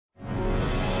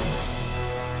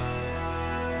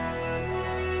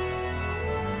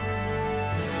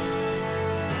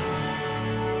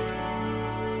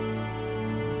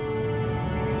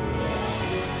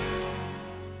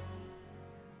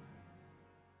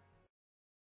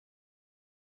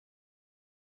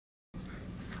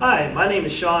Hi, my name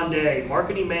is Sean Day,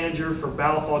 Marketing Manager for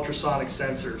Balluff Ultrasonic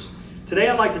Sensors. Today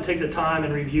I'd like to take the time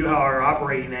and review how our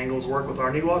operating angles work with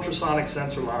our new ultrasonic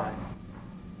sensor line.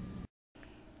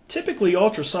 Typically,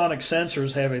 ultrasonic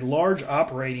sensors have a large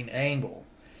operating angle.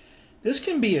 This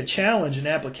can be a challenge in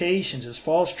applications as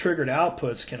false triggered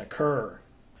outputs can occur.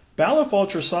 Balluff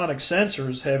ultrasonic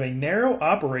sensors have a narrow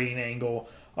operating angle,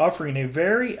 offering a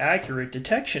very accurate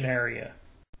detection area.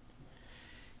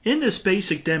 In this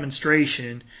basic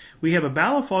demonstration, we have a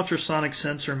Balluff ultrasonic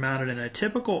sensor mounted in a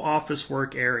typical office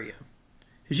work area.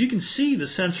 As you can see, the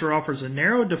sensor offers a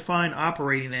narrow defined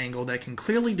operating angle that can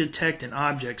clearly detect an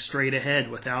object straight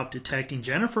ahead without detecting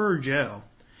Jennifer or Joe.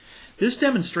 This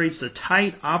demonstrates the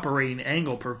tight operating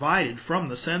angle provided from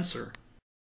the sensor.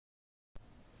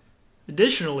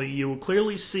 Additionally, you will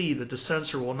clearly see that the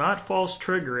sensor will not false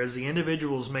trigger as the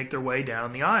individuals make their way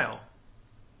down the aisle.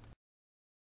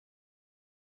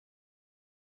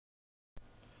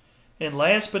 And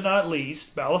last but not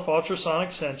least, Balluff ultrasonic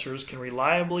sensors can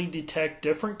reliably detect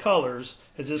different colors,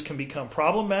 as this can become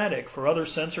problematic for other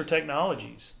sensor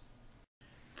technologies.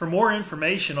 For more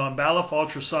information on Balluff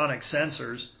ultrasonic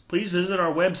sensors, please visit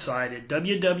our website at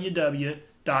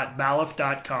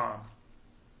www.balluff.com.